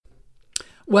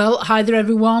Well, hi there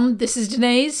everyone, this is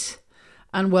Denise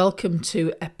and welcome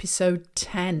to episode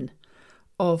 10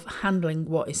 of Handling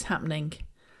What Is Happening.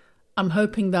 I'm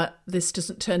hoping that this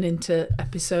doesn't turn into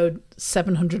episode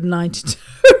 792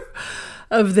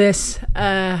 of this.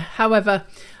 However,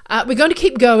 we're going to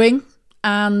keep going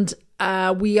and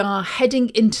we are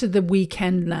heading into the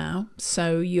weekend now.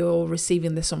 So you're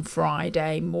receiving this on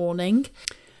Friday morning.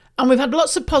 And we've had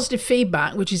lots of positive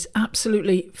feedback, which is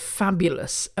absolutely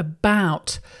fabulous,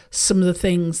 about some of the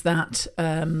things that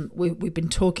we've been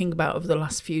talking about over the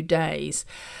last few days,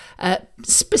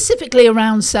 specifically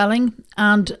around selling.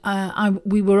 And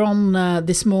we were on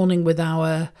this morning with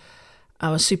our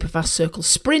Superfast Circle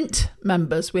Sprint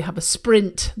members. We have a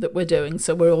sprint that we're doing,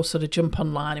 so we're all sort of jump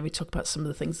online and we talk about some of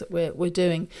the things that we're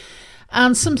doing.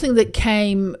 And something that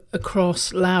came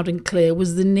across loud and clear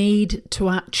was the need to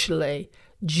actually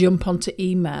jump onto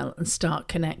email and start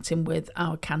connecting with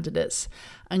our candidates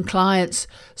and clients.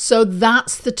 So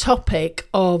that's the topic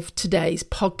of today's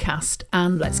podcast,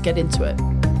 and let's get into it.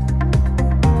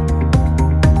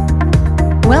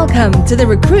 Welcome to the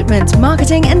Recruitment,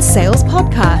 Marketing and Sales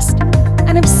Podcast.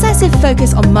 An obsessive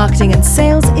focus on marketing and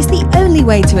sales is the only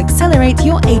way to accelerate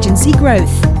your agency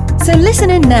growth. So listen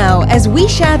in now as we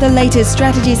share the latest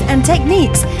strategies and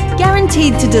techniques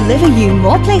guaranteed to deliver you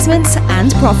more placements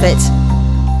and profit.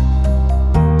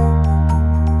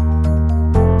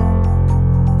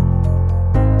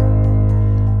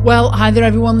 Well, hi there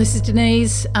everyone, this is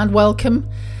Denise and welcome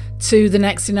to the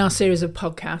next in our series of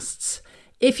podcasts.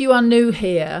 If you are new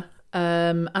here,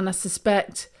 and I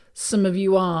suspect some of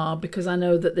you are because I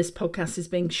know that this podcast is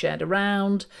being shared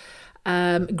around,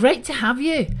 great to have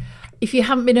you. If you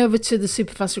haven't been over to the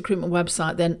Superfast Recruitment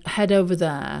website, then head over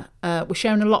there. We're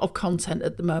sharing a lot of content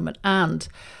at the moment, and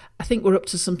I think we're up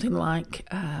to something like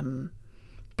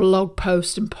blog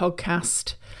post and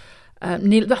podcast. I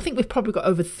think we've probably got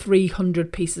over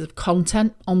 300 pieces of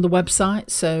content on the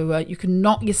website, so you can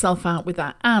knock yourself out with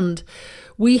that. And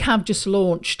we have just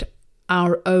launched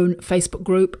our own Facebook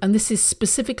group, and this is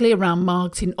specifically around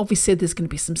marketing. Obviously, there's going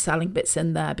to be some selling bits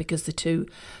in there because the two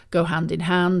go hand in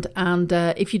hand. And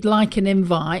if you'd like an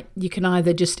invite, you can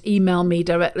either just email me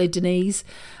directly, Denise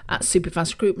at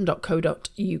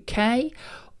superfastrecruitment.co.uk,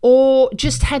 or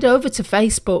just head over to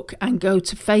Facebook and go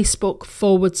to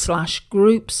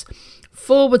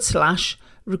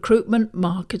Facebook.com/groups/recruitment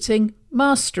marketing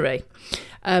mastery.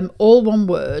 All one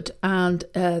word, and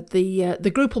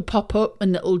the group will pop up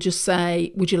and it'll just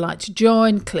say, would you like to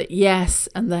join? Click yes,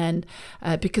 and then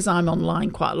because I'm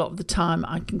online quite a lot of the time,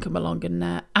 I can come along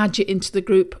and add you into the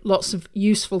group. Lots of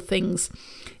useful things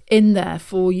in there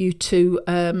for you to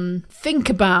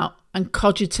think about and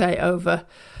cogitate over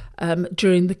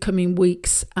during the coming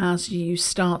weeks as you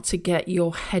start to get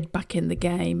your head back in the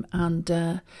game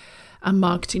and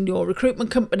marketing your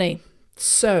recruitment company.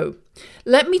 So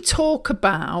let me talk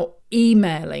about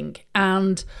emailing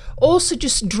and also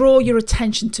just draw your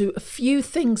attention to a few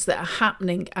things that are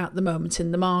happening at the moment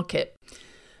in the market.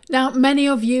 Now, many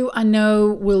of you I know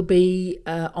will be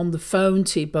on the phone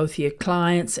to both your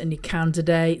clients and your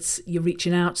candidates. You're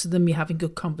reaching out to them, you're having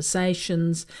good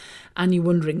conversations, and you're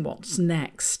wondering what's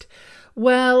next.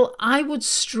 Well, I would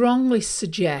strongly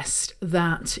suggest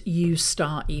that you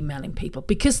start emailing people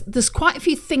because there's quite a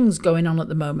few things going on at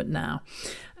the moment now.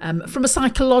 From a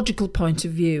psychological point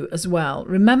of view as well.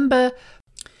 Remember,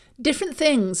 different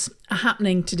things are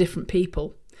happening to different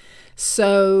people.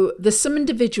 So there's some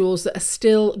individuals that are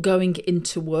still going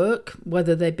into work,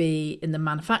 whether they be in the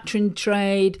manufacturing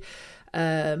trade,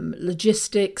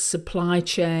 logistics, supply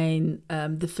chain,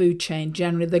 the food chain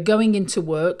generally. They're going into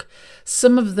work.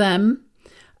 Some of them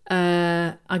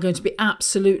are going to be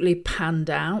absolutely panned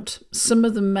out. Some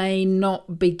of them may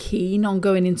not be keen on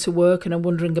going into work and are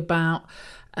wondering about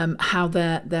how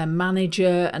their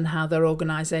manager and how their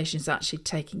organisation is actually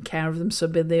taking care of them. So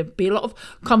there'll be a lot of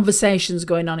conversations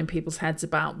going on in people's heads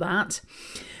about that.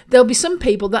 There'll be some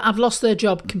people that have lost their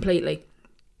job completely.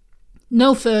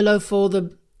 No furlough for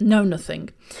them, no nothing.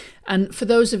 And for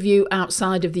those of you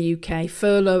outside of the UK,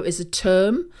 furlough is a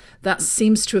term that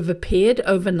seems to have appeared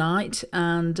overnight,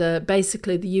 and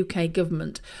basically the UK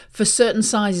government, for certain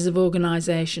sizes of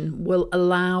organisation, will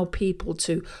allow people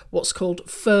to what's called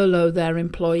furlough their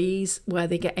employees, where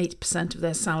they get 80% of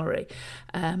their salary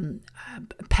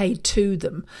paid to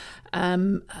them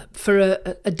for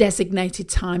a designated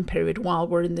time period while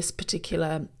we're in this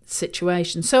particular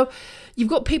situation. So you've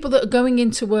got people that are going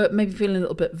into work maybe feeling a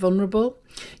little bit vulnerable.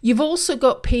 You've also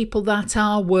got people that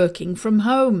are working from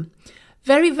home.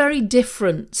 Very, very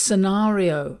different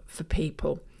scenario for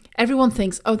people. Everyone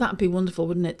thinks, oh, that'd be wonderful,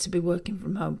 wouldn't it, to be working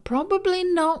from home? Probably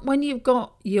not when you've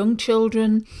got young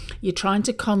children, you're trying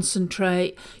to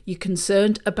concentrate, you're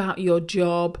concerned about your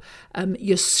job,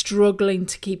 you're struggling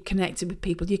to keep connected with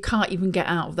people, you can't even get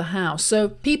out of the house. So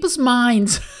people's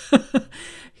minds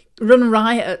run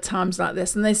riot at times like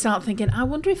this, and they start thinking, I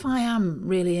wonder if I am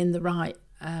really in the right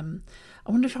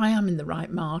I wonder if I am in the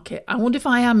right market. I wonder if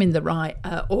I am in the right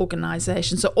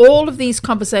organisation. So all of these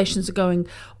conversations are going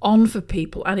on for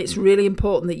people, and it's really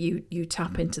important that you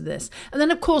tap into this. And then,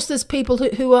 of course, there's people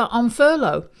who are on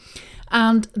furlough,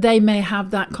 and they may have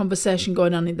that conversation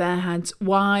going on in their heads.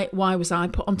 Why was I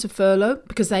put onto furlough?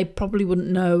 Because they probably wouldn't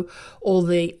know all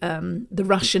the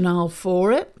rationale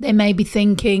for it. They may be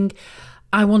thinking,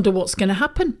 I wonder what's going to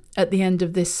happen at the end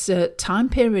of this time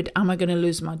period. Am I going to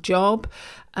lose my job?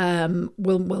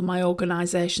 Will my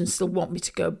organisation still want me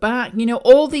to go back? You know,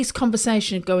 all these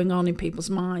conversations going on in people's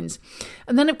minds.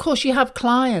 And then, of course, you have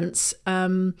clients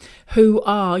who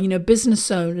are, you know,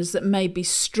 business owners that may be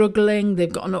struggling.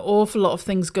 They've got an awful lot of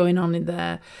things going on in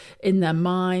their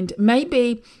mind.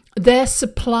 Maybe their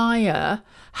supplier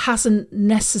hasn't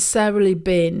necessarily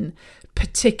been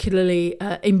particularly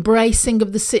embracing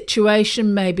of the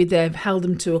situation. Maybe they've held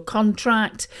them to a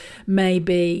contract.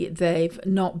 Maybe they've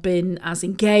not been as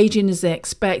engaging as they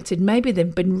expected. Maybe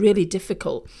they've been really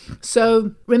difficult.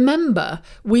 So remember,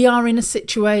 we are in a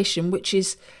situation which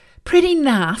is pretty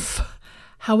naff.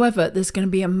 However, there's going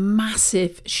to be a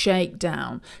massive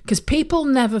shakedown because people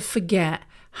never forget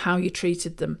how you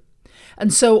treated them.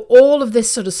 And so all of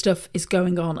this sort of stuff is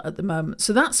going on at the moment.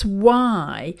 So that's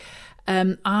why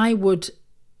I would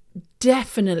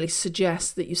definitely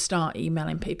suggest that you start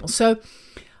emailing people. So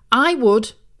I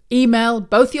would email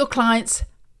both your clients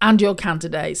and your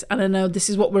candidates. And I know this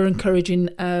is what we're encouraging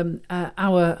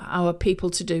our people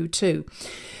to do too.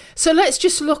 So let's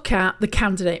just look at the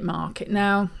candidate market.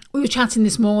 Now, we were chatting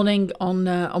this morning on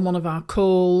one of our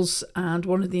calls, and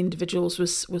one of the individuals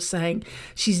was saying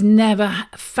she's never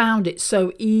found it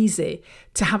so easy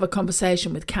to have a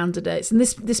conversation with candidates. And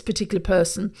this particular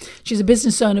person, she's a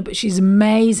business owner, but she's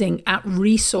amazing at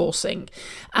resourcing.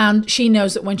 And she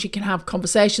knows that when she can have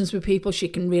conversations with people, she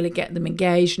can really get them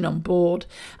engaged and on board.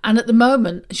 And at the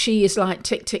moment, she is like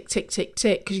tick, tick, tick, tick,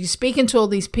 tick, because she's speaking to all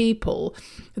these people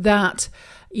that,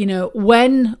 you know,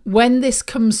 when this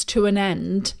comes to an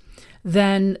end,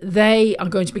 then they are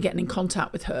going to be getting in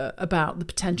contact with her about the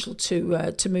potential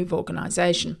to move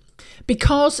organisation.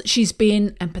 Because she's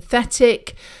being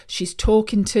empathetic, she's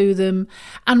talking to them.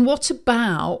 And what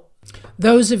about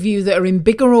those of you that are in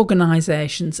bigger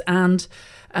organisations, and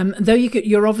though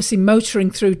you're obviously motoring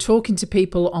through talking to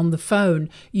people on the phone,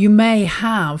 you may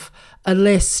have a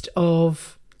list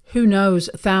of, who knows,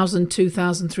 1,000,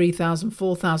 2,000, 3,000,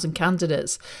 4,000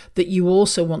 candidates that you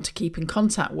also want to keep in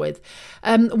contact with.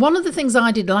 One of the things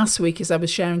I did last week is I was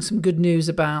sharing some good news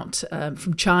about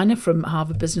from China, from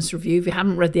Harvard Business Review. If you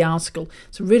haven't read the article,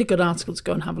 it's a really good article to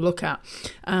go and have a look at.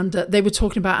 And they were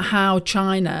talking about how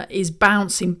China is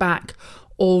bouncing back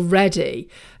already,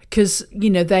 because, you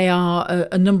know, they are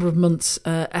a number of months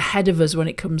ahead of us when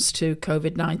it comes to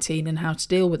COVID-19 and how to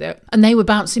deal with it. And they were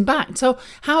bouncing back. So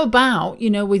how about, you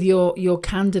know, with your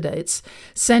candidates,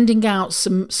 sending out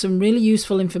some really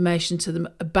useful information to them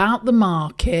about the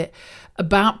market,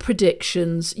 about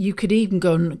predictions. You could even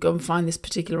go and find this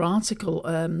particular article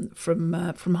from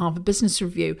Harvard Business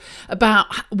Review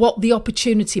about what the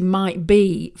opportunity might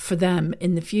be for them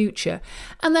in the future.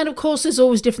 And then, of course, there's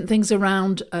always different things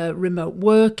around remote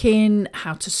working,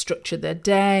 how to structure their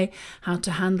day, how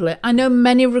to handle it. I know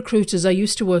many recruiters are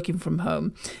used to working from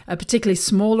home, particularly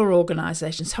smaller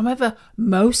organisations. However,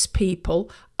 most people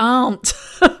aren't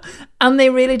and they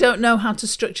really don't know how to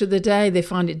structure the day. They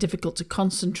find it difficult to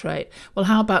concentrate. Well,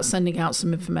 how about sending out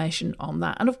some information on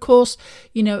that? And of course,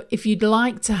 you know, if you'd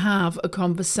like to have a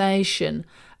conversation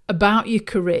about your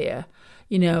career,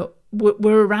 you know,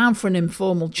 we're around for an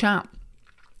informal chat.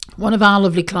 One of our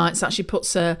lovely clients actually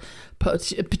puts a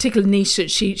particular niche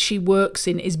that she works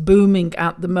in is booming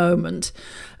at the moment.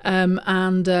 And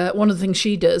one of the things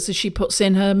she does is she puts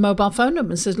in her mobile phone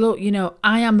number and says, look, you know,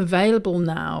 I am available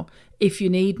now if you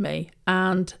need me.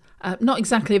 And not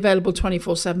exactly available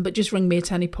 24/7, but just ring me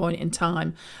at any point in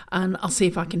time and I'll see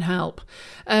if I can help.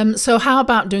 So how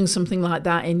about doing something like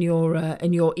that in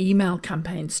your email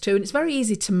campaigns too? And it's very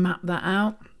easy to map that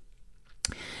out.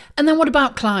 And then what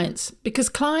about clients? Because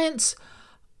clients,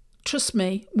 trust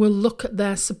me, will look at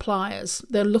their suppliers.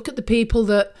 They'll look at the people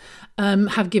that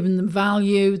have given them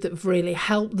value, that have really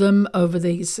helped them over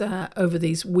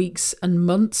these weeks and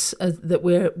months that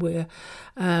we're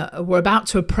about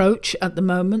to approach at the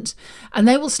moment. And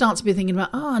they will start to be thinking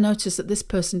about, I noticed that this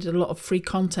person did a lot of free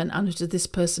content. I noticed this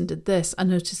person did this. I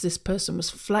noticed this person was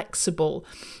flexible.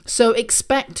 So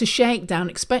expect a shakedown,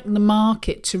 expect the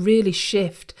market to really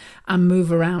shift and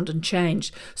move around and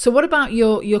change. So what about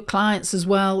your clients as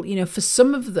well? For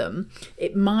some of them,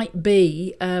 it might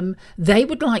be they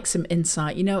would like some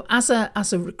insight. As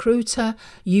a recruiter,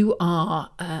 you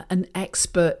are an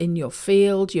expert in your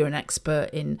field. You're an expert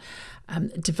in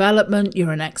development.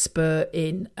 You're an expert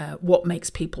in what makes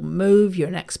people move. You're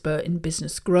an expert in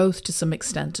business growth to some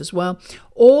extent as well.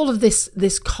 All of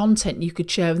this content you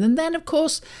could share with them. And then, of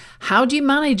course, how do you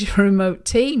manage a remote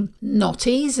team? Not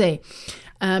easy.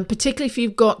 Particularly if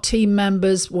you've got team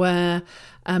members where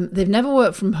they've never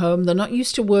worked from home, they're not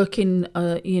used to working,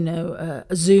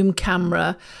 a Zoom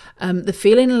camera, they're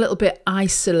feeling a little bit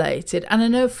isolated. And I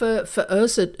know for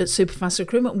us at Superfast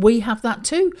Recruitment, we have that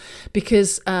too,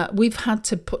 because we've had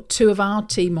to put 2 of our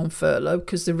team on furlough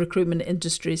because the recruitment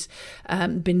industry's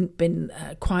been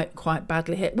quite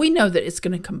badly hit. We know that it's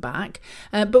going to come back,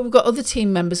 but we've got other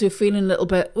team members who are feeling a little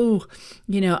bit,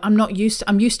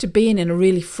 I'm used to being in a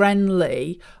really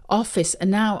friendly office, and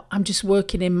now I'm just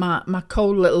working in my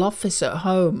cold little office at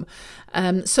home.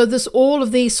 So there's all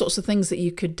of these sorts of things that you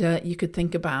could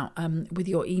think about with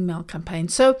your email campaign.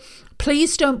 So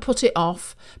please don't put it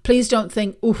off. Please don't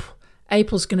think,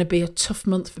 April's going to be a tough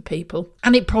month for people,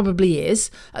 and it probably is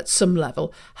at some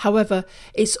level. However,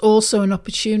 it's also an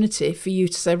opportunity for you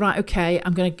to say, right, okay,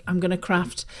 I'm going to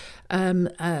craft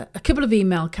a couple of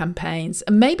email campaigns,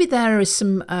 and maybe there is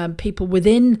some people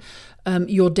within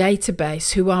your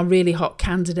database who are really hot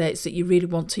candidates that you really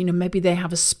want to, maybe they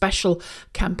have a special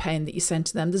campaign that you send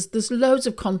to them. There's loads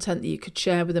of content that you could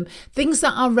share with them, things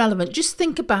that are relevant. Just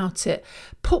think about it.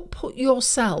 Put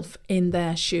yourself in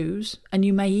their shoes, and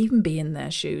you may even be in their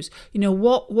shoes.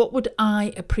 What would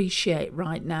I appreciate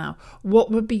right now? What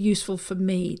would be useful for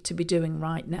me to be doing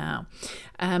right now?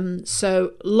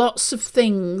 So lots of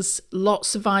things,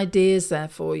 lots of ideas there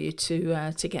for you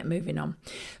to get moving on.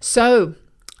 So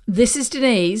this is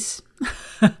Denise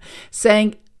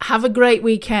saying, have a great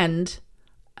weekend.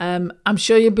 I'm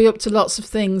sure you'll be up to lots of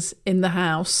things in the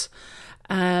house.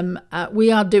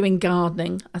 We are doing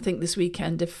gardening, I think, this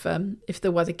weekend if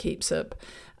the weather keeps up,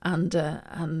 and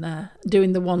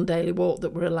doing the one daily walk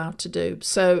that we're allowed to do.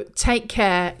 So take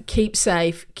care, keep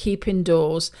safe, keep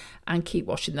indoors, and keep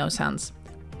washing those hands.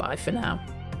 Bye for now.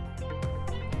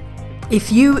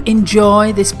 If you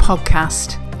enjoy this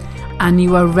podcast and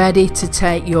you are ready to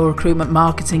take your recruitment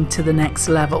marketing to the next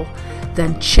level,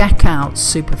 then check out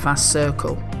Superfast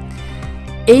Circle.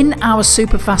 In our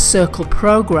Superfast Circle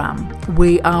program,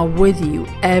 we are with you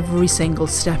every single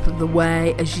step of the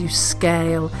way as you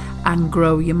scale and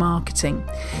grow your marketing.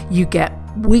 You get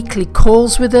weekly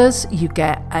calls with us, you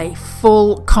get a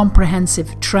full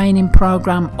comprehensive training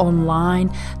program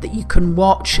online that you can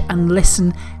watch and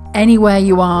listen anywhere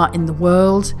you are in the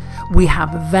world. We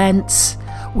have events.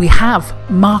 We have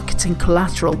marketing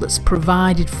collateral that's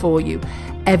provided for you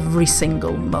every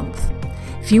single month.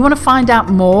 If you want to find out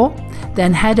more,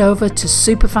 then head over to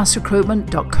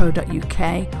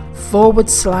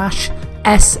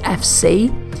superfastrecruitment.co.uk/SFC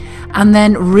and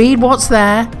then read what's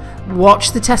there,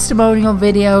 watch the testimonial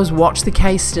videos, watch the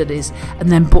case studies, and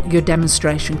then book your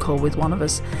demonstration call with one of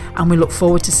us. And we look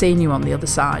forward to seeing you on the other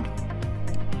side.